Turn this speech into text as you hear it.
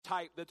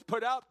stereotype that's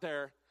put out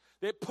there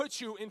that puts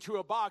you into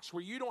a box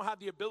where you don't have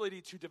the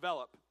ability to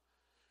develop.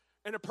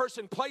 And a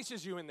person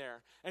places you in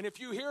there. And if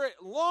you hear it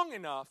long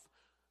enough,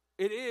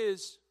 it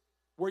is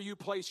where you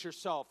place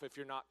yourself if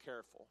you're not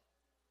careful.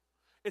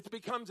 It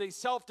becomes a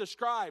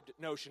self-described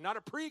notion, not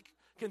a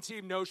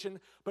preconceived notion,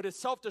 but a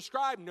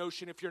self-described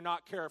notion if you're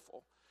not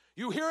careful.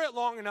 You hear it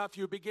long enough,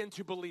 you begin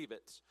to believe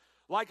it.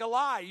 Like a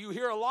lie, you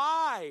hear a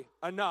lie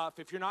enough,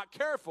 if you're not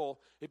careful,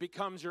 it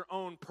becomes your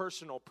own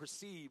personal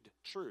perceived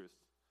truth.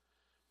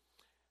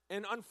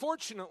 And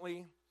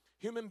unfortunately,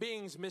 human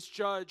beings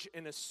misjudge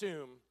and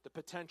assume the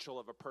potential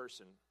of a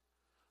person.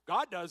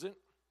 God doesn't.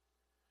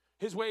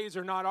 His ways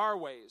are not our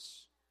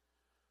ways.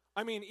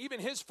 I mean, even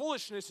his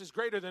foolishness is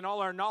greater than all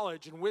our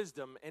knowledge and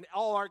wisdom and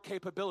all our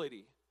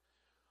capability.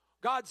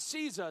 God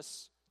sees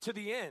us to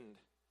the end.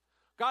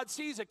 God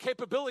sees a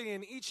capability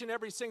in each and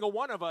every single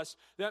one of us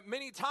that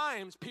many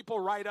times people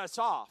write us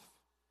off.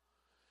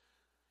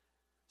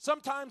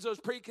 Sometimes those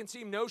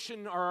preconceived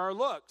notions are our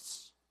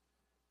looks.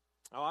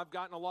 Oh, I've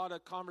gotten a lot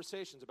of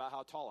conversations about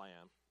how tall I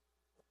am.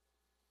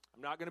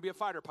 I'm not going to be a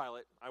fighter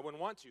pilot. I wouldn't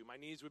want to. My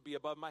knees would be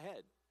above my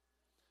head.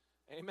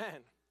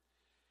 Amen.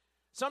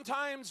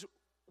 Sometimes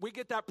we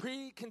get that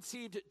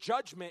preconceived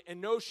judgment and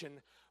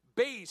notion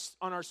based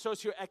on our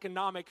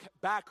socioeconomic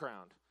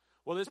background.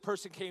 Well, this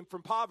person came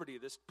from poverty.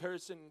 This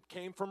person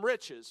came from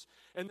riches.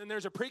 And then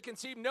there's a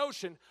preconceived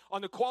notion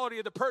on the quality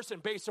of the person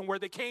based on where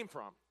they came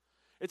from.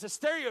 It's a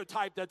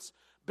stereotype that's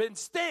been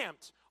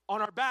stamped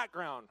on our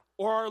background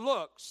or our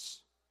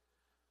looks.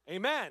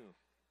 Amen.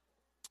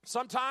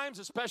 Sometimes,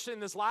 especially in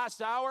this last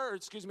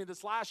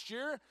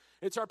year,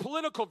 it's our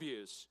political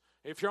views.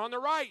 If you're on the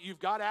right, you've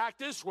got to act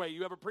this way.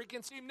 You have a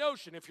preconceived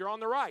notion if you're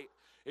on the right.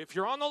 If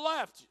you're on the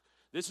left,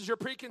 this is your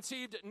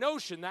preconceived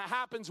notion that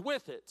happens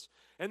with it.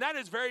 And that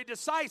is very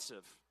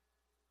decisive.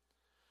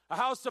 A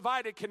house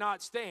divided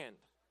cannot stand.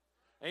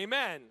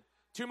 Amen.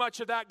 Too much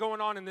of that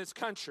going on in this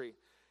country.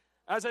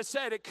 As I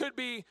said, it could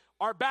be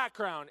our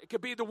background. It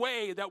could be the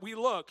way that we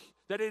look,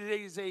 that it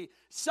is a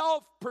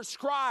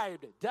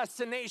self-prescribed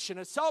destination,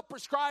 a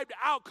self-prescribed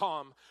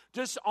outcome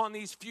just on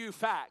these few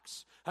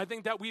facts. I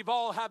think that we've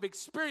all have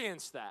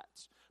experienced that,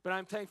 but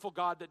I'm thankful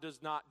God that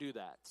does not do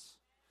that.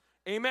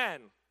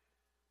 Amen.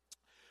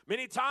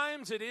 Many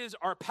times it is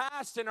our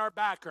past and our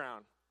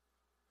background.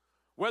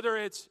 Whether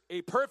it's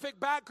a perfect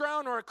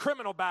background or a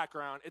criminal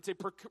background, it's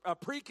a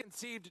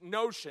preconceived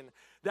notion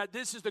that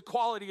this is the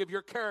quality of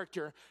your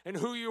character and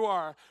who you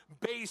are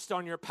based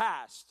on your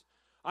past.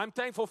 I'm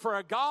thankful for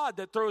a God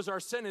that throws our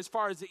sin as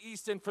far as the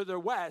east and for the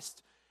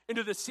west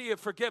into the sea of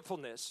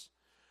forgetfulness.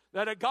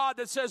 That a God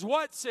that says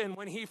what sin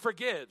when he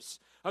forgives.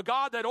 A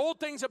God that old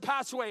things have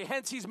passed away,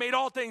 hence he's made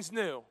all things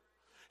new.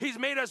 He's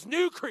made us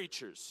new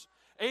creatures.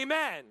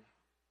 Amen.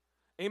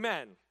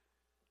 Amen.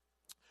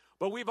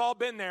 But we've all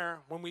been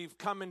there when we've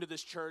come into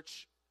this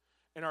church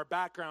and our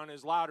background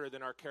is louder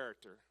than our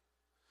character.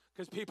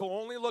 Because people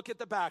only look at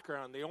the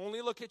background. They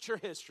only look at your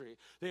history.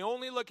 They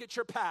only look at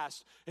your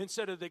past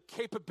instead of the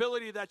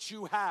capability that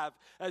you have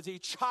as a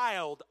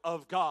child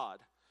of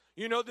God.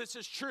 You know this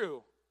is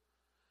true.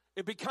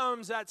 It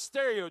becomes that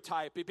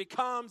stereotype. It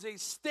becomes a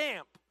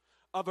stamp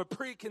of a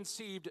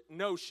preconceived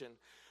notion.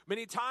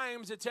 Many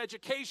times it's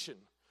education.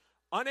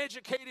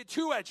 Uneducated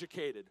to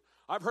educated.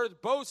 I've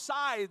heard both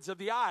sides of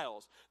the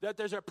aisles, that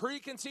there's a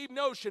preconceived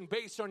notion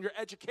based on your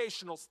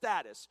educational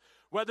status.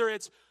 Whether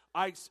it's,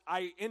 I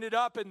ended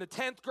up in the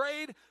 10th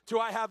grade to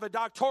I have a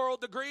doctoral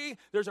degree,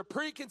 there's a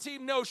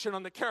preconceived notion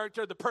on the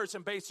character of the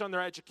person based on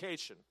their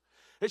education.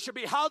 It should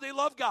be how they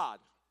love God.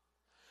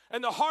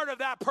 And the heart of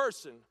that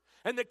person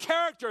and the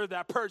character of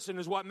that person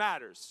is what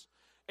matters.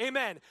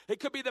 Amen. It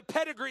could be the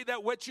pedigree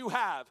that what you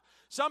have.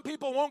 Some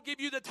people won't give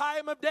you the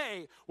time of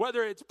day,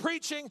 whether it's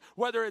preaching,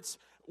 whether it's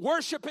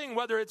worshiping,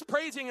 whether it's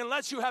praising,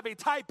 unless you have a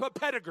type of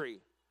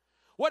pedigree.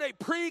 What a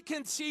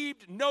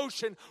preconceived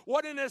notion,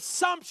 what an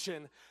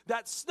assumption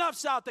that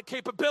snuffs out the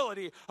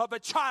capability of a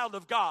child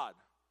of God.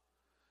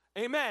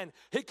 Amen.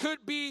 It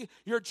could be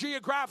your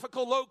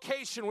geographical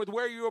location with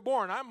where you were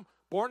born. I'm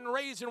born and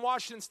raised in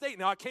Washington State.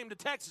 Now I came to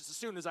Texas as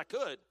soon as I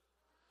could.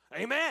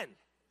 Amen.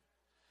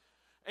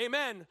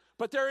 Amen.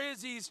 But there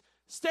is these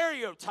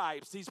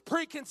stereotypes, these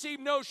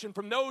preconceived notion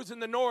from those in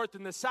the north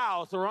and the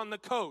south or on the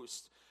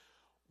coast.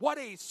 What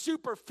a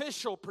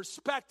superficial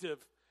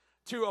perspective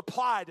to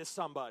apply to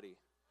somebody.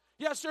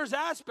 Yes, there's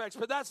aspects,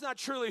 but that's not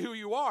truly who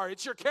you are.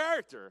 It's your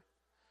character.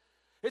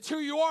 It's who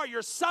you are,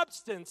 your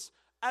substance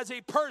as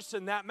a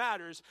person that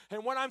matters.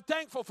 And what I'm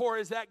thankful for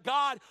is that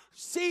God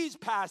sees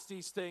past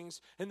these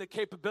things and the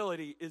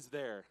capability is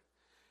there.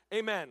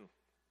 Amen.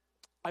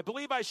 I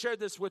believe I shared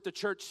this with the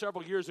church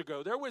several years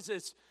ago. There was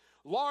this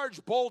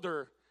large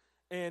boulder,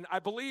 and I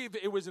believe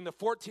it was in the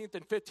 14th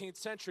and 15th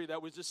century,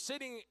 that was just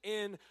sitting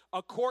in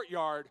a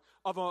courtyard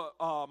of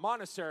a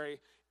monastery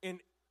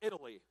in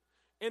Italy.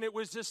 And it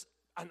was just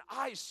an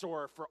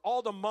eyesore for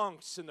all the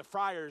monks and the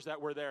friars that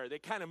were there. They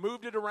kind of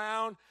moved it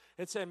around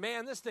and said,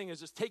 man, this thing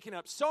is just taking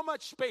up so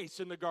much space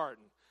in the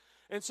garden.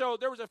 And so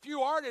there was a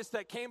few artists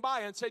that came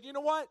by and said, you know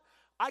what?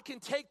 I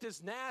can take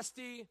this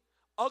nasty,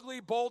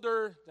 ugly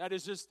boulder that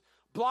is just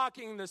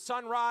blocking the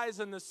sunrise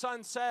and the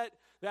sunset,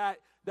 that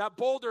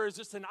boulder is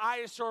just an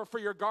eyesore for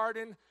your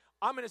garden.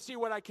 I'm going to see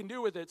what I can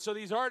do with it. So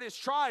these artists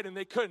tried and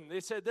they couldn't. They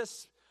said,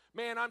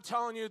 man, I'm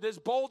telling you, this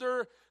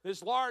boulder,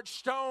 this large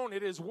stone,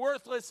 it is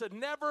worthless. It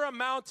never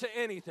amount to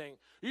anything.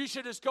 You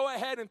should just go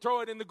ahead and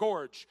throw it in the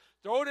gorge.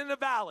 Throw it in the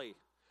valley.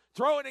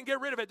 Throw it and get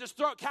rid of it. Just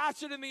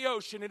cast it in the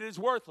ocean. It is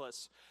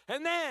worthless.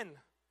 And then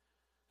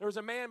there was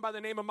a man by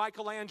the name of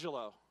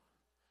Michelangelo,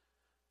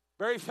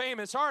 very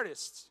famous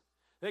artist,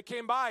 that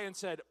came by and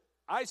said,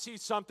 I see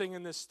something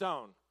in this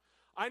stone.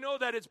 I know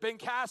that it's been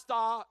cast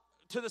off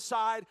to the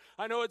side.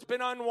 I know it's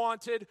been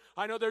unwanted.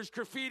 I know there's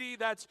graffiti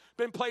that's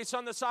been placed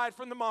on the side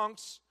from the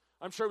monks.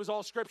 I'm sure it was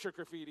all scripture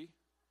graffiti.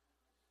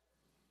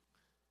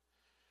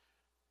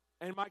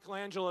 And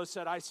Michelangelo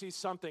said, I see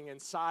something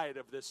inside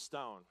of this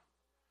stone.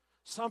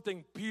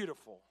 Something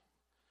beautiful.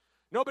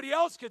 Nobody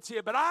else could see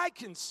it, but I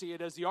can see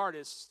it as the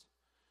artist,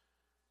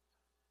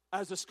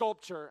 as a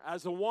sculptor,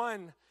 as the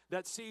one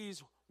that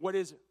sees what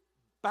is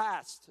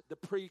past the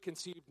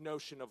preconceived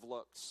notion of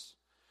looks.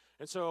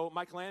 And so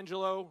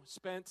Michelangelo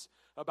spent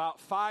about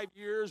 5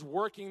 years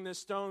working this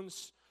stone,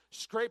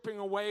 scraping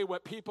away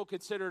what people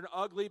considered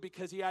ugly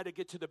because he had to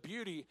get to the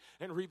beauty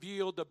and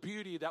reveal the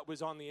beauty that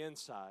was on the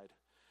inside.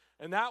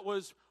 And that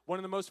was one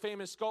of the most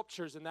famous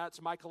sculptures, and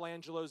that's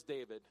Michelangelo's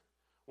David,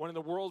 one of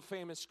the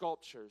world-famous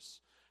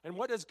sculptures. And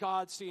what does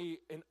God see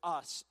in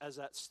us as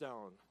that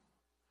stone?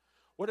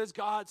 What does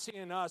God see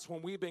in us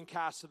when we've been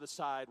cast to the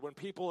side, when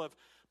people have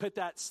put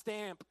that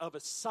stamp of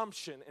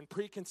assumption and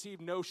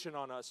preconceived notion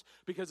on us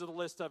because of the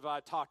list of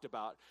I've talked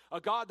about? A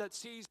God that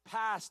sees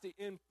past the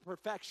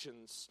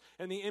imperfections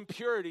and the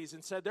impurities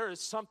and said there is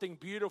something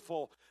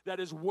beautiful that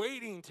is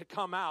waiting to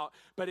come out,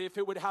 but if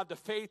it would have the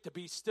faith to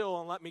be still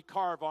and let me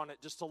carve on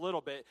it just a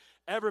little bit,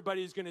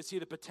 everybody's going to see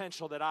the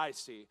potential that I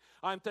see.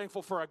 I'm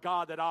thankful for a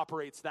God that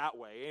operates that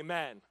way.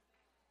 Amen.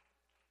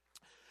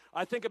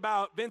 I think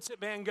about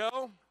Vincent van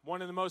Gogh,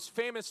 one of the most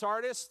famous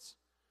artists.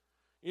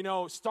 You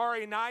know,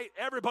 Starry Night,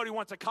 everybody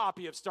wants a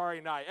copy of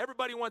Starry Night.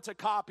 Everybody wants a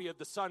copy of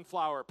the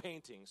Sunflower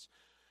paintings.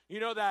 You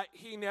know that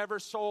he never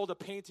sold a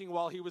painting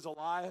while he was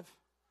alive?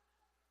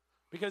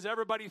 Because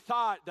everybody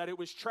thought that it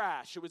was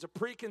trash. It was a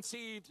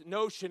preconceived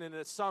notion and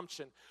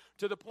assumption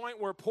to the point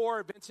where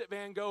poor Vincent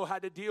van Gogh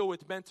had to deal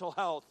with mental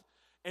health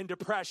and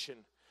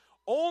depression.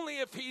 Only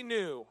if he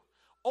knew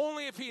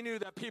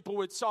that people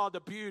would saw the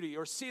beauty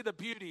or see the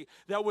beauty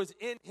that was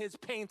in his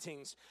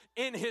paintings,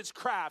 in his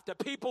craft, that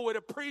people would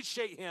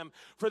appreciate him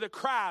for the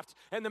craft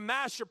and the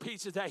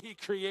masterpieces that he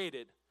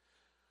created.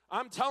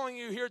 I'm telling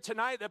you here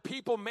tonight that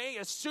people may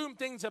assume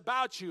things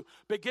about you,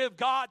 but give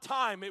God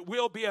time, it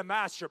will be a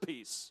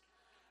masterpiece.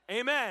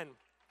 Amen.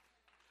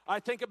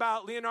 I think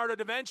about Leonardo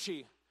da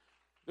Vinci,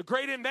 the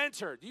great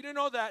inventor. Do you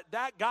know that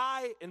that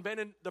guy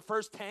invented the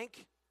first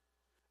tank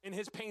in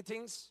his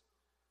paintings?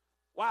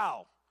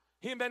 Wow.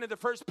 He invented the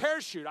first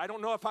parachute. I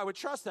don't know if I would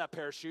trust that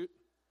parachute.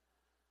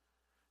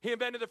 He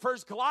invented the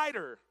first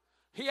glider.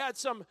 He had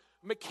some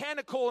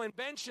mechanical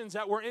inventions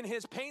that were in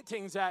his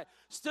paintings that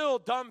still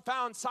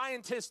dumbfound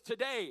scientists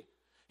today.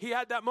 He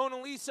had that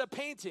Mona Lisa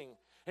painting,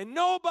 and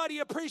nobody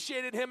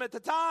appreciated him at the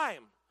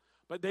time.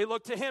 But they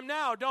look to him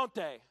now, don't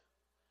they?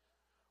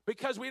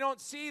 Because we don't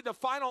see the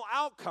final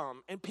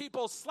outcome, and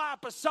people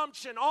slap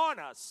assumption on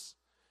us.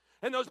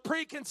 And those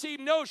preconceived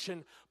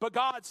notion, but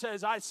God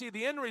says, I see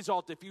the end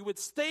result. If you would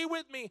stay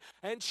with me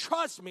and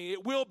trust me,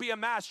 it will be a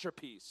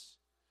masterpiece.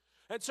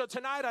 And so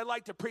tonight I'd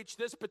like to preach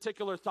this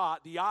particular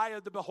thought, the eye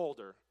of the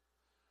beholder.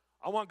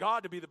 I want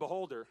God to be the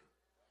beholder.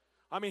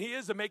 I mean, he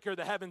is the maker of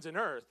the heavens and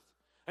earth.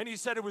 And he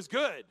said it was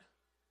good.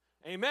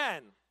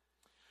 Amen.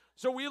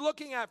 So we're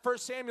looking at 1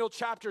 Samuel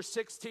chapter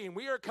 16.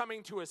 We are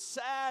coming to a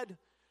sad,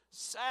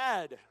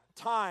 sad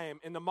time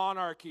in the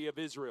monarchy of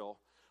Israel.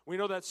 We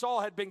know that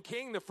Saul had been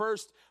king, the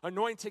first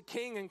anointed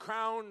king and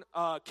crowned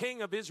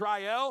king of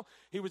Israel.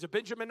 He was a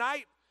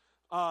Benjaminite.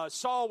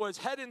 Saul was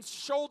head and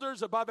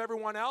shoulders above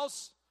everyone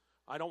else.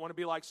 I don't want to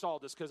be like Saul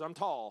just because I'm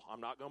tall. I'm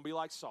not going to be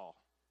like Saul.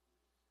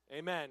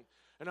 Amen.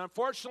 And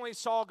unfortunately,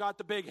 Saul got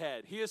the big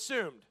head. He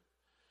assumed.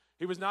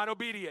 He was not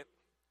obedient.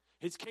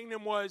 His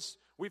kingdom was,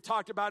 we've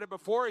talked about it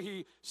before,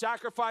 he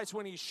sacrificed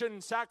when he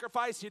shouldn't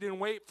sacrifice. He didn't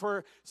wait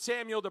for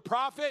Samuel the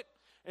prophet.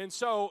 And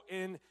so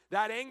in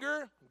that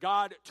anger,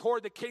 God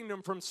tore the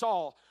kingdom from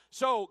Saul.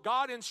 So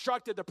God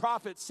instructed the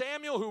prophet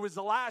Samuel, who was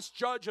the last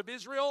judge of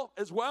Israel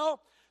as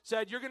well,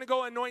 said, you're going to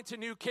go anoint a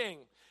new king.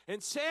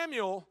 And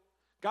Samuel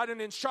got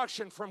an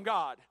instruction from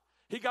God.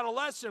 He got a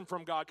lesson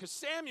from God because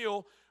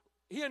Samuel,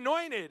 he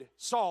anointed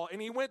Saul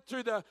and he went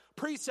through the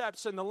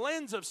precepts and the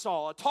lens of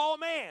Saul, a tall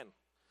man,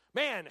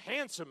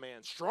 handsome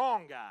man,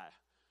 strong guy.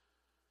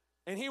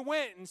 And he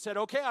went and said,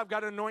 okay, I've got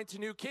to anoint a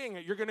new king.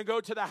 You're going to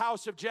go to the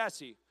house of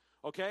Jesse.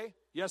 Okay?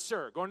 Yes,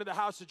 sir. Going to the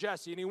house of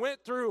Jesse. And he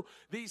went through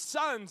these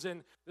sons,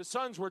 and the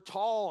sons were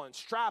tall and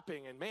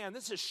strapping. And man,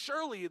 this is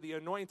surely the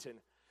anointed.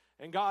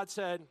 And God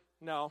said,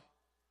 no.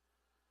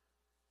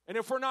 And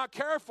if we're not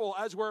careful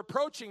as we're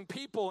approaching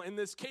people in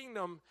this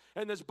kingdom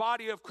and this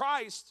body of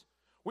Christ,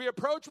 We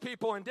approach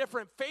people in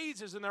different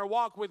phases in their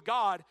walk with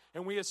God,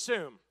 and we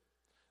assume,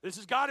 this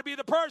has got to be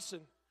the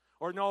person.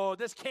 Or no,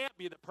 this can't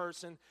be the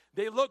person.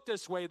 They look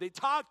this way. They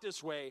talk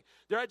this way.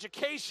 Their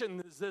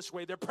education is this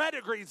way. Their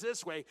pedigree is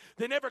this way.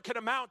 They never can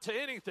amount to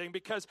anything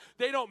because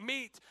they don't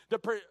meet the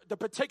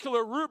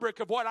particular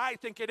rubric of what I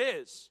think it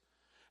is.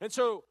 And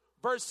so,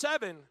 verse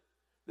 7,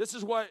 this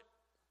is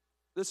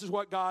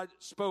what God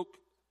spoke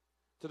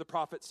to the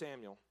prophet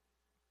Samuel.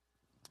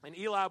 And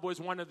Eliab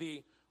was one of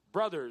the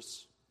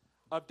brothers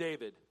of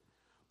David.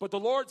 But the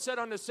Lord said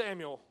unto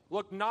Samuel,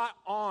 look not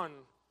on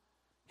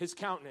his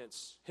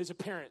countenance, his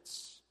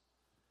appearance.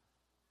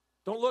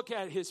 Don't look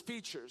at his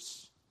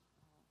features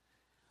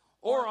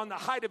or on the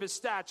height of his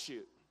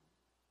statute.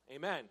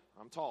 Amen.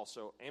 I'm tall,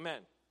 so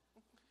amen.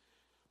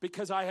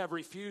 Because I have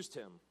refused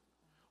him.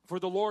 For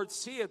the Lord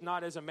seeth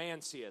not as a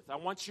man seeth. I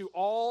want you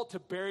all to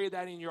bury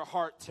that in your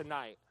heart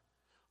tonight.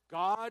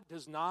 God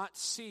does not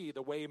see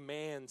the way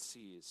man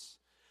sees.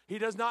 He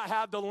does not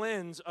have the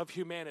lens of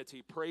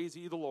humanity. Praise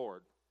ye the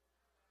Lord.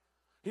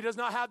 He does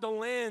not have the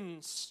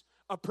lens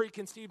of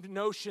preconceived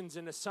notions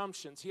and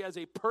assumptions. He has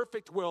a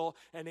perfect will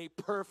and a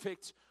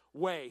perfect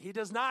way. He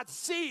does not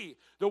see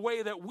the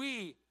way that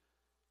we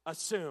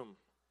assume.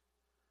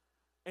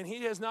 And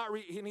he has not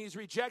and he's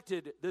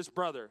rejected this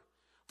brother.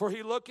 For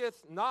he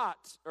looketh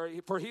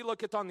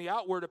on the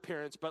outward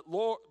appearance, but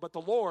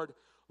the Lord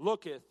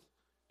looketh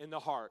in the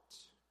heart.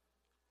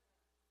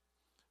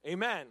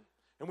 Amen.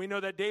 And we know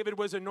that David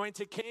was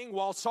anointed king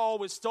while Saul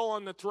was still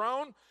on the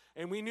throne.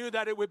 And we knew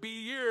that it would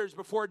be years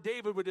before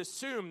David would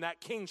assume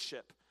that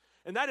kingship.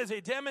 And that is a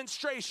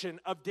demonstration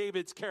of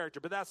David's character.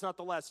 But that's not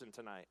the lesson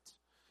tonight.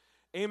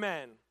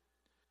 Amen.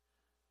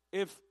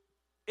 If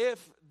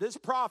this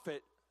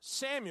prophet,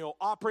 Samuel,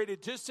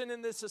 operated just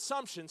in this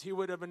assumptions, he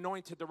would have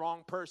anointed the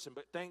wrong person.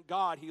 But thank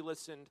God he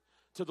listened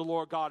to the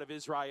Lord God of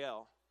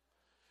Israel.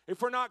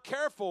 If we're not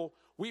careful,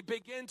 we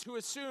begin to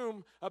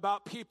assume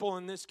about people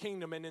in this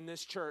kingdom and in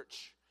this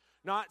church,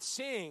 not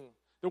seeing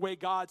the way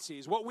God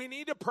sees. What we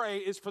need to pray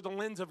is for the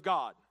lens of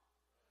God.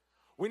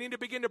 We need to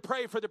begin to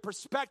pray for the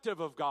perspective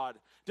of God.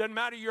 Doesn't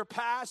matter your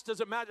past,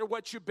 doesn't matter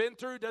what you've been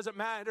through, doesn't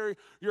matter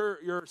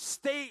your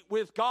state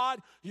with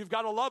God. You've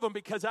got to love him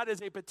because that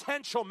is a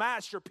potential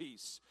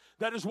masterpiece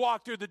that has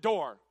walked through the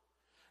door.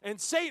 And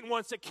Satan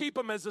wants to keep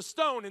him as a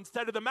stone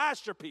instead of the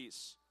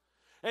masterpiece.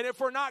 And if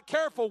we're not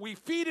careful, we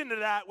feed into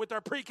that with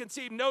our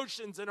preconceived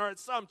notions and our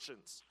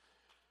assumptions.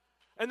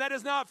 And that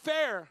is not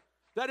fair.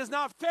 That is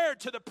not fair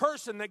to the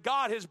person that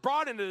God has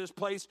brought into this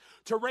place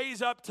to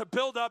raise up, to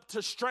build up,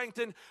 to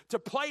strengthen, to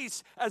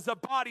place as the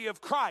body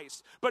of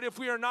Christ. But if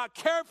we are not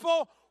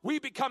careful, we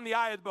become the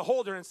eye of the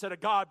beholder instead of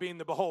God being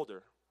the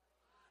beholder.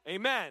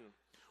 Amen.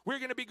 We're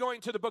going to be going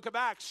to the book of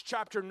Acts,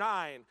 chapter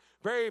 9.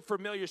 Very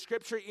familiar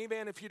scripture.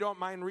 Even if you don't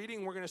mind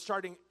reading, we're going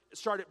to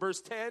start at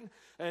verse 10.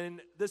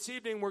 And this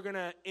evening, we're going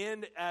to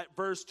end at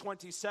verse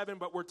 27,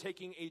 but we're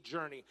taking a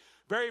journey.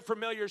 Very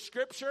familiar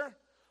scripture.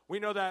 We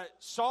know that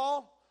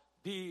Saul,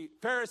 the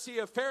Pharisee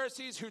of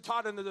Pharisees who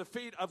taught under the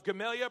feet of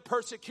Gamaliel,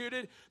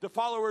 persecuted the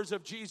followers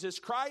of Jesus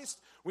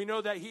Christ. We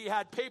know that he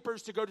had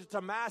papers to go to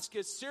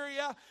Damascus,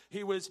 Syria.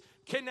 He was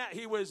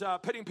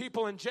putting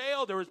people in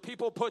jail. There was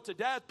people put to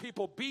death,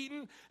 people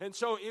beaten. And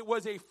so it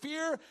was a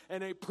fear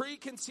and a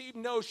preconceived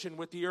notion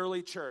with the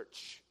early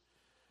church.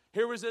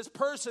 Here was this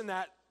person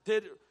that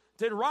did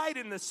right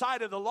in the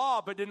sight of the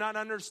law, but did not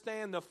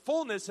understand the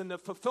fullness and the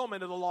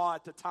fulfillment of the law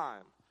at the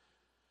time.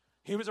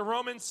 He was a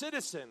Roman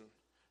citizen,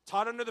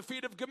 taught under the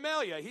feet of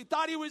Gamaliel. He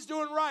thought he was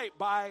doing right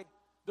by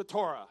the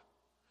Torah.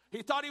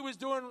 He thought he was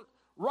doing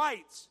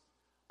right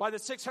by the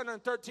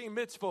 613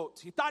 mitzvot.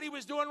 He thought he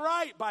was doing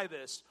right by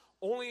this,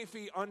 only if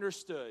he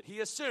understood. He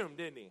assumed,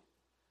 didn't he?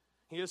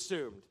 He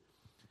assumed.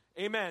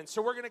 Amen.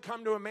 So we're going to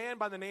come to a man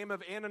by the name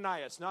of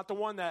Ananias, not the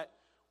one that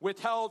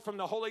withheld from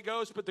the Holy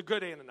Ghost, but the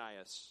good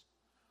Ananias.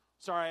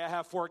 Sorry, I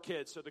have 4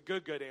 kids, so the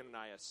good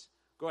Ananias.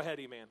 Go ahead,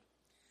 E-Man.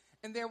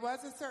 And there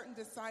was a certain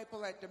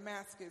disciple at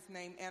Damascus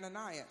named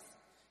Ananias.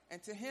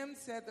 And to him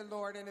said the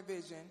Lord in a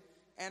vision,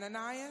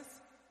 Ananias?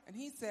 And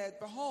he said,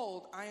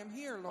 Behold, I am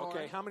here, Lord.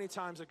 Okay, how many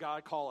times did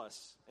God call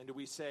us? And do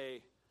we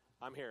say,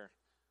 I'm here?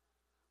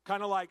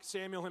 Kind of like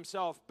Samuel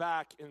himself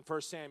back in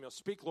 1 Samuel.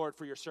 Speak, Lord,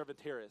 for your servant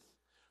heareth.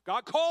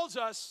 God calls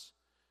us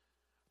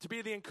to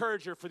be the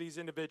encourager for these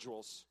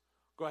individuals.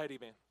 Go ahead,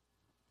 Evan.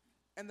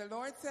 And the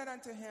Lord said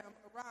unto him,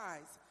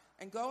 Arise,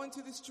 and go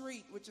into the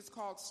street which is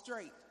called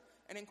Straight,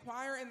 and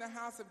inquire in the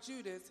house of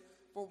Judas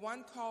for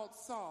one called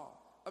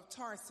Saul of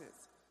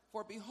Tarsus.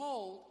 For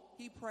behold,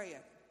 he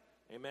prayeth.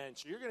 Amen.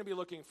 So you're going to be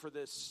looking for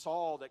this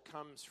Saul that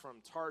comes from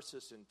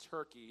Tarsus in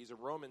Turkey. He's a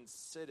Roman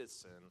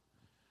citizen.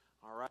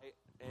 All right?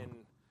 And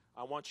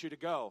I want you to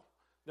go.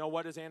 Now,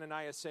 what does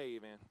Ananias say,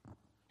 Evan?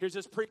 Here's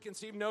this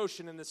preconceived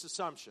notion and this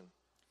assumption.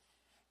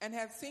 And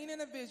have seen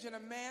in a vision a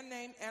man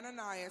named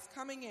Ananias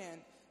coming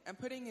in and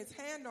putting his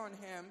hand on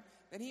him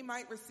that he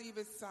might receive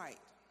his sight.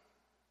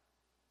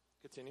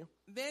 Continue.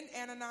 Then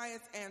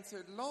Ananias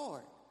answered,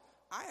 Lord,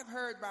 I have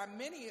heard by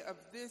many of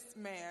this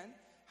man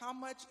how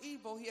much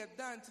evil he hath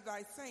done to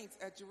thy saints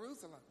at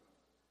Jerusalem.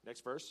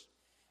 Next verse.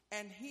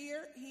 And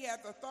here he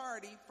hath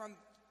authority from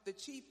the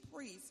chief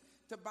priests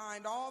to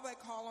bind all that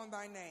call on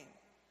thy name.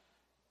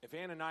 If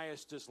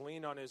Ananias just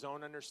leaned on his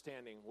own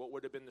understanding, what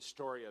would have been the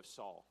story of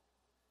Saul?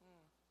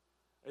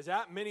 Is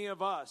that many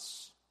of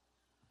us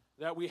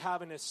that we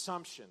have an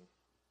assumption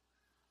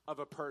of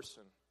a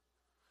person?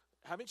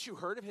 Haven't you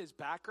heard of his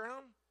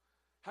background?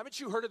 Haven't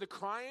you heard of the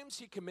crimes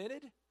he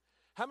committed?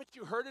 Haven't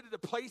you heard of the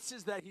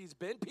places that he's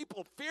been?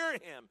 People fear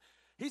him.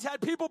 He's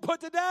had people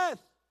put to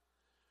death.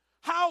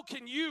 How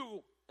can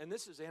you, and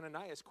this is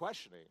Ananias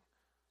questioning,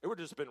 it would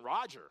have just been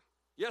Roger.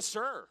 Yes,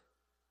 sir.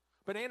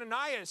 But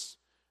Ananias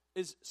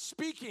is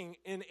speaking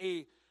in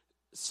a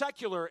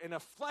secular, in a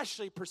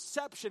fleshly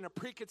perception, a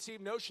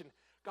preconceived notion.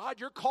 God,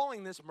 you're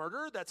calling this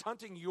murderer that's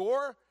hunting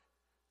your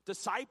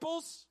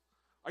disciples?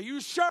 Are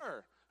you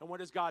sure? And what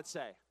does God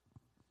say?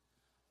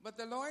 But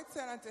the Lord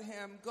said unto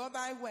him, Go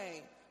thy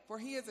way, for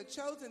he is a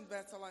chosen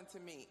vessel unto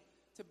me,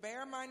 to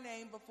bear my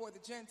name before the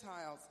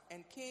Gentiles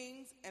and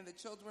kings and the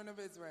children of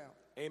Israel.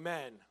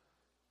 Amen.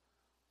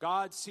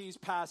 God sees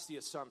past the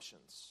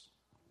assumptions.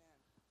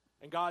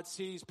 Amen. And God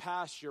sees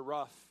past your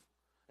rough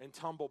and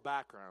tumble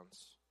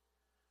backgrounds.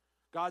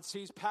 God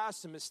sees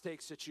past the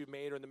mistakes that you've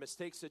made or the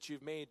mistakes that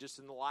you've made just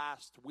in the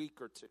last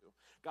week or two.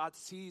 God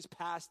sees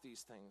past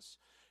these things.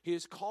 He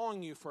is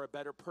calling you for a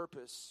better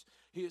purpose.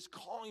 He is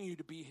calling you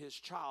to be his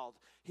child.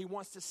 He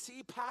wants to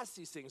see past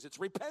these things. It's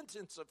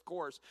repentance, of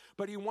course,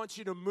 but he wants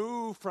you to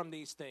move from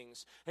these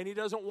things. And he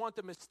doesn't want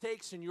the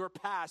mistakes in your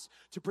past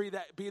to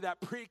be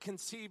that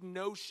preconceived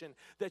notion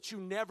that you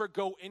never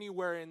go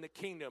anywhere in the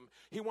kingdom.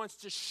 He wants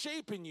to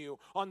shape in you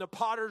on the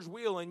potter's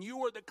wheel, and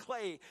you are the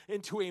clay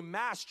into a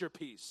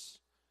masterpiece.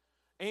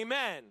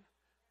 Amen.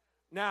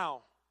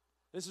 Now,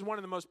 this is one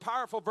of the most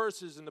powerful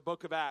verses in the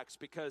book of Acts,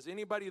 because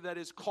anybody that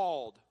is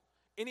called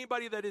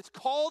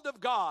of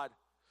God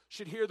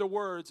should hear the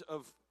words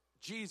of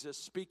Jesus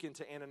speaking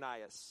to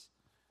Ananias.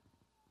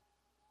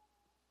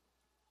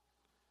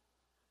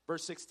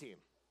 Verse 16.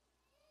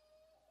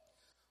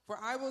 For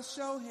I will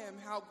show him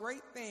how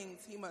great things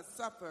he must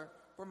suffer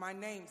for my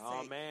name's sake.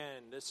 Oh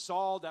man, this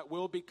Saul that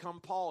will become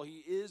Paul, he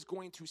is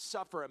going to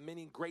suffer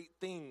many great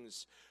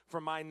things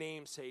for my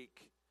name's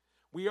sake.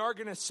 We are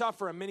going to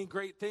suffer many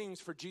great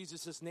things for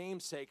Jesus'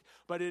 name's sake,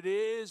 but it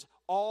is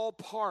all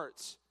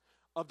parts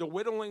of the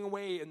whittling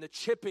away and the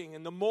chipping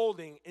and the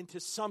molding into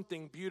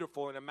something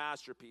beautiful and a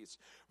masterpiece.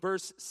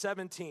 Verse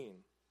 17.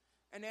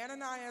 And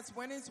Ananias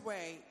went his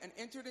way and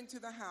entered into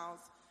the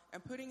house,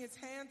 and putting his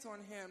hands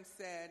on him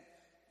said,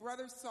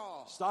 Brother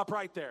Saul. Stop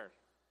right there.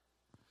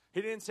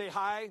 He didn't say,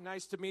 hi,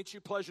 nice to meet you,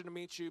 pleasure to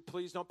meet you,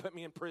 please don't put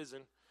me in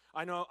prison.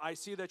 I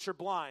see that you're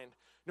blind.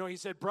 No, he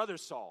said, Brother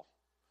Saul.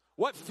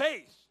 What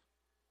faith?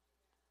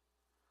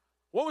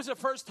 What was the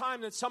first time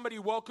that somebody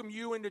welcomed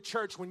you into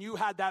church when you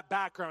had that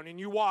background and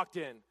you walked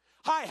in?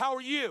 Hi, how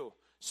are you?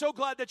 So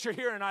glad that you're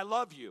here and I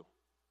love you.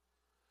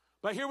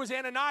 But here was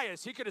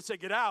Ananias. He could have said,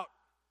 get out,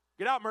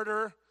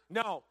 murderer.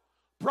 No,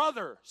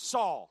 Brother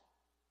Saul.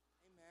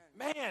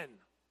 Amen. Man,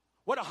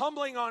 what a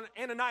humbling on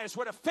Ananias.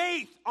 What a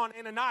faith on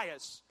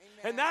Ananias.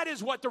 Amen. And that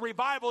is what the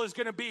revival is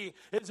going to be,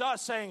 is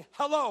us saying,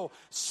 hello,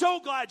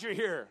 so glad you're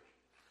here.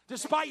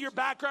 Despite your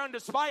background,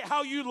 despite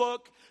how you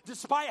look,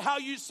 despite how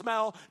you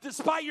smell,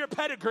 despite your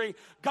pedigree,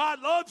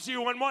 God loves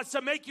you and wants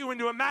to make you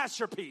into a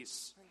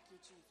masterpiece. Thank you,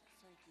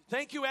 Jesus.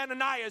 Thank you,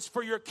 Ananias,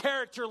 for your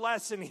character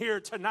lesson here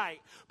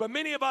tonight. But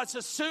many of us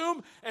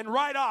assume and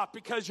write off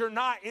because you're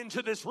not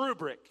into this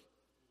rubric.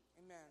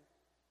 Amen.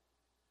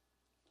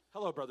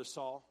 Hello, Brother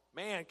Saul.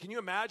 Man, can you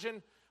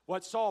imagine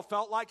what Saul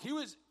felt like? He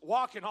was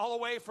walking all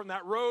the way from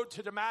that road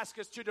to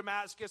Damascus,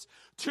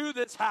 to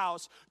this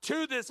house,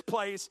 to this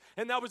place,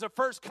 and that was the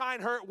first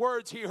kind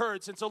words he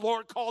heard since the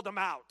Lord called him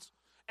out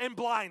and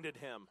blinded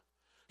him.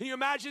 Can you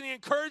imagine the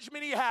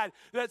encouragement he had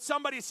that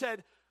somebody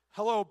said,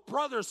 hello,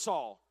 Brother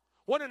Saul.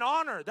 What an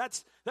honor.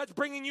 That's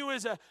bringing you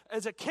as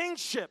a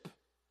kingship,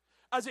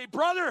 as a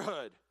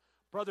brotherhood.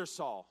 Brother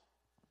Saul.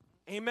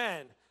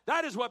 Amen.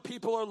 That is what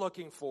people are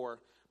looking for,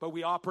 but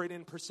we operate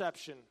in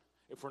perception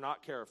if we're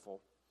not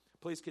careful.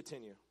 Please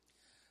continue.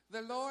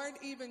 The Lord,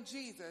 even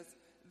Jesus,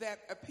 that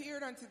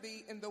appeared unto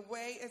thee in the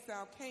way as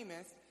thou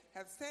camest,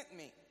 hath sent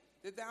me,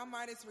 that thou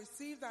mightest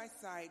receive thy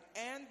sight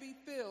and be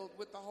filled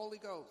with the Holy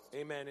Ghost.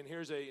 Amen. And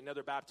here's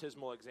another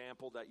baptismal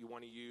example that you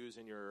want to use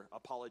in your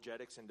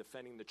apologetics and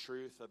defending the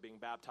truth of being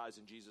baptized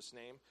in Jesus'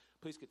 name.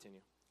 Please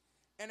continue.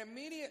 And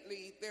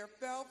immediately there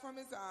fell from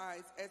his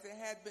eyes as it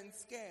had been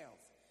scales,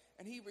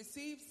 and he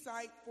received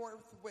sight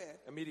forthwith.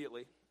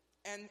 Immediately.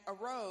 And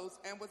arose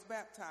and was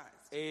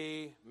baptized.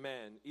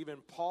 Amen. Even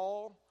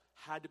Paul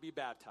had to be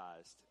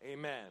baptized.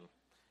 Amen.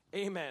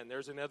 Amen.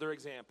 There's another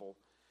example.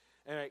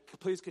 All right,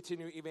 please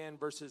continue, Evan,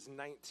 verses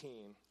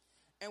 19.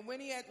 And when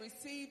he had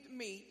received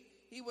meat,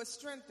 he was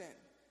strengthened.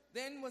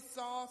 Then was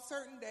Saul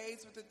certain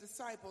days with the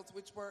disciples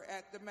which were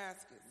at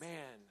Damascus.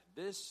 Man,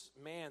 this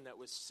man that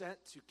was sent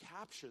to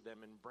capture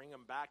them and bring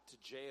them back to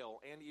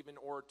jail and even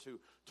or to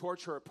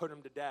torture or put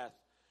them to death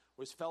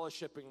was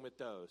fellowshipping with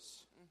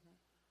those. Mm-hmm.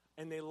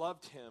 And they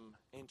loved him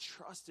and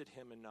trusted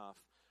him enough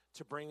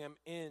to bring him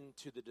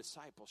into the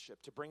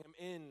discipleship, to bring him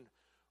in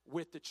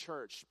with the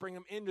church, bring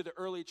him into the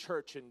early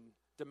church in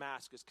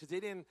Damascus, because they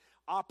didn't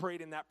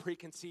operate in that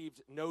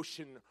preconceived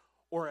notion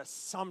or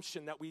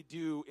assumption that we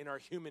do in our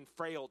human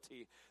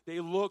frailty. They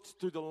looked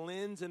through the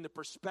lens and the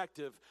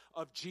perspective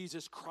of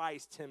Jesus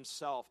Christ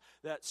himself,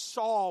 that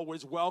Saul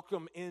was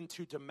welcome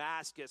into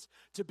Damascus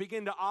to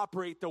begin to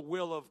operate the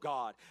will of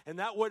God. And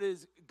that what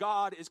is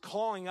God is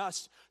calling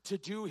us to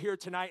do here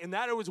tonight. And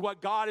that is what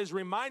God is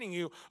reminding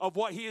you of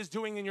what he is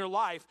doing in your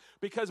life,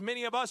 because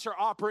many of us are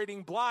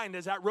operating blind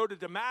as that road to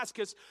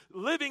Damascus,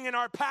 living in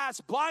our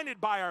past, blinded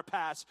by our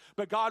past.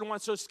 But God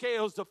wants those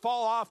scales to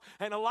fall off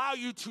and allow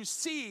you to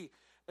see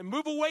and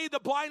move away the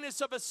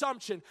blindness of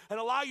assumption and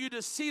allow you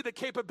to see the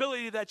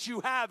capability that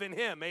you have in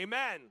him.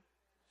 Amen.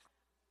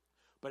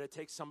 But it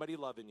takes somebody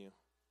loving you.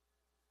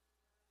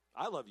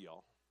 I love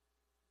y'all.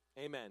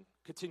 Amen.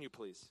 Continue,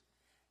 please.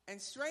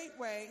 And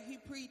straightway he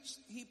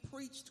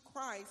preached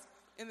Christ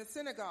in the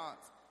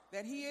synagogues,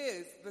 that he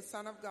is the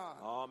Son of God.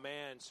 Oh,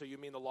 man. So you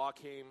mean the law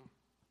came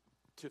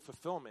to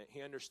fulfillment.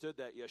 He understood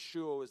that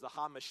Yeshua was the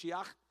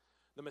HaMashiach,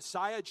 the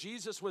Messiah.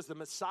 Jesus was the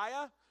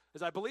Messiah,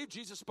 as I believe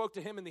Jesus spoke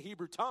to him in the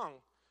Hebrew tongue,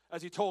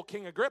 as he told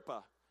King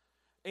Agrippa.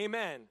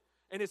 Amen.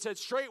 And it said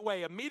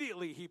straightway,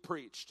 immediately he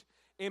preached.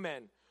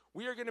 Amen.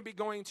 We are going to be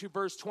going to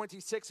verse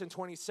 26 and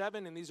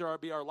 27, and these are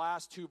be our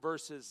last two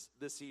verses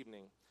this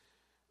evening.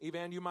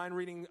 Evan, do you mind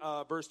reading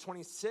verse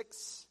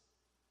 26?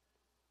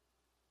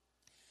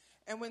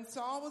 And when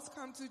Saul was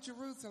come to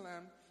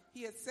Jerusalem,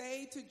 he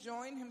essayed to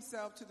join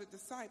himself to the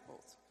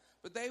disciples,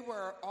 but they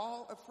were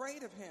all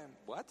afraid of him.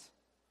 What?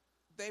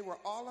 They were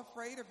all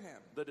afraid of him.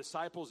 The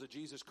disciples of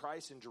Jesus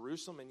Christ in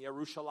Jerusalem and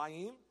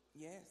Yerushalayim?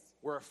 Yes.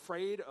 Were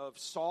afraid of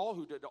Saul,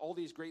 who did all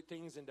these great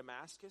things in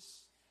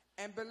Damascus?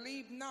 And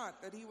believed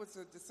not that he was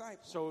a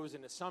disciple. So it was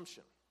an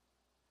assumption.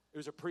 It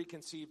was a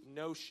preconceived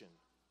notion.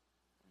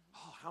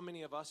 Oh, how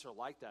many of us are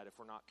like that if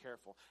we're not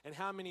careful? And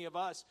how many of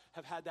us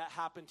have had that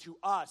happen to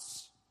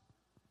us?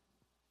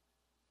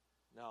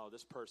 No,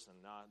 this person,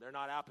 no, they're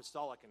not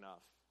apostolic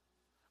enough.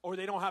 Or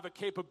they don't have a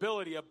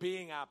capability of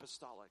being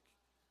apostolic.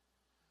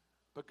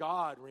 But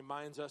God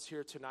reminds us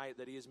here tonight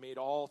that he has made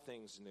all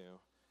things new.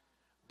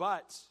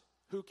 But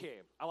who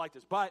came? I like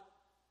this. But,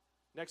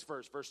 next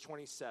verse, verse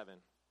 27.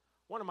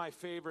 One of my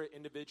favorite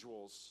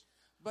individuals.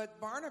 But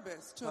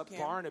Barnabas took him.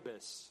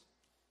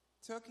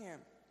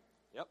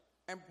 Yep.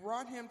 And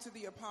brought him to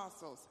the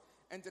apostles,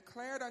 and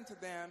declared unto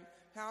them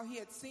how he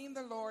had seen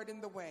the Lord in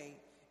the way,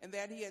 and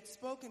that he had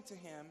spoken to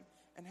him,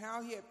 and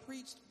how he had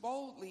preached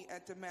boldly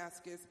at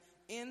Damascus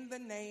in the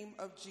name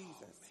of Jesus.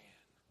 Oh, man.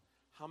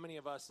 How many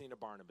of us need a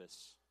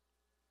Barnabas?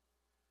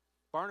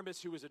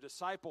 Barnabas, who was a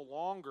disciple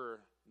longer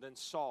than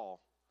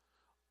Saul,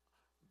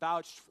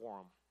 vouched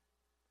for him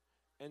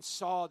and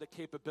saw the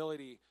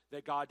capability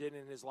that God did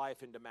in his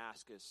life in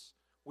Damascus.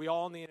 We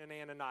all need an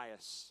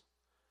Ananias,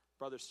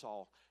 Brother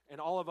Saul, and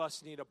all of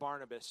us need a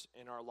Barnabas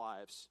in our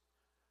lives.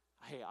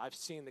 Hey, I've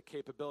seen the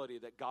capability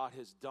that God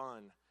has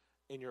done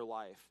in your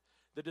life.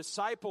 The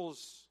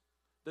disciples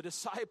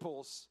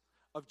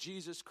of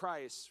Jesus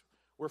Christ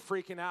were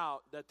freaking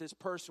out that this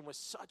person with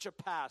such a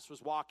past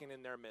was walking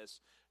in their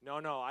midst.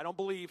 No, I don't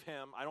believe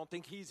him. I don't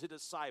think he's a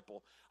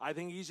disciple. I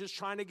think he's just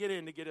trying to get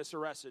in to get us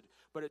arrested.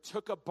 But it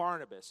took a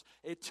Barnabas.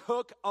 It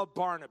took a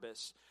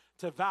Barnabas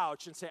to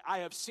vouch and say, I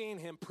have seen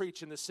him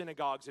preach in the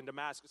synagogues in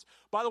Damascus.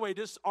 By the way,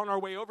 just on our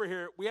way over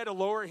here, we had to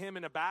lower him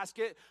in a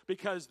basket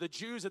because the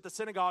Jews at the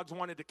synagogues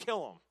wanted to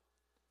kill him.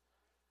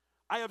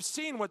 I have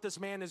seen what this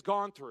man has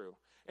gone through.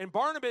 And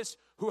Barnabas,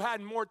 who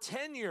had more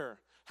tenure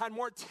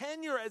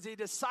as a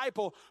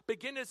disciple,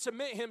 began to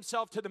submit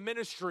himself to the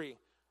ministry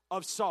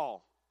of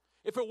Saul.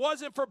 If it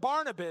wasn't for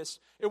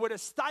Barnabas, it would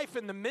have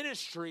stifled the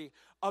ministry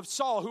of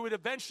Saul, who would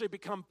eventually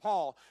become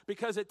Paul,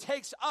 because it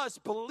takes us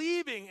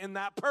believing in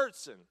that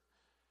person.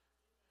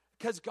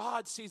 Because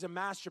God sees a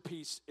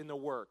masterpiece in the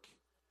work.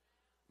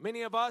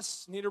 Many of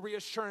us need a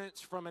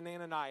reassurance from an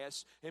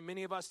Ananias, and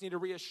many of us need a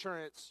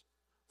reassurance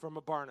from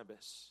a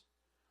Barnabas.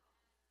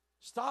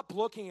 Stop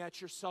looking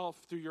at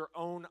yourself through your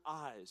own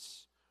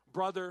eyes,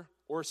 brother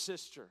or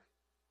sister.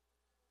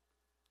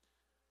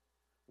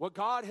 What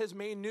God has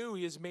made new,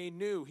 he has made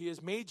new. He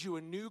has made you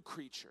a new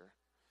creature.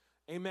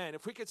 Amen.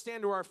 If we could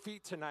stand to our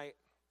feet tonight,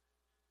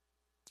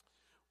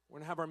 we're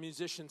going to have our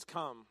musicians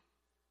come.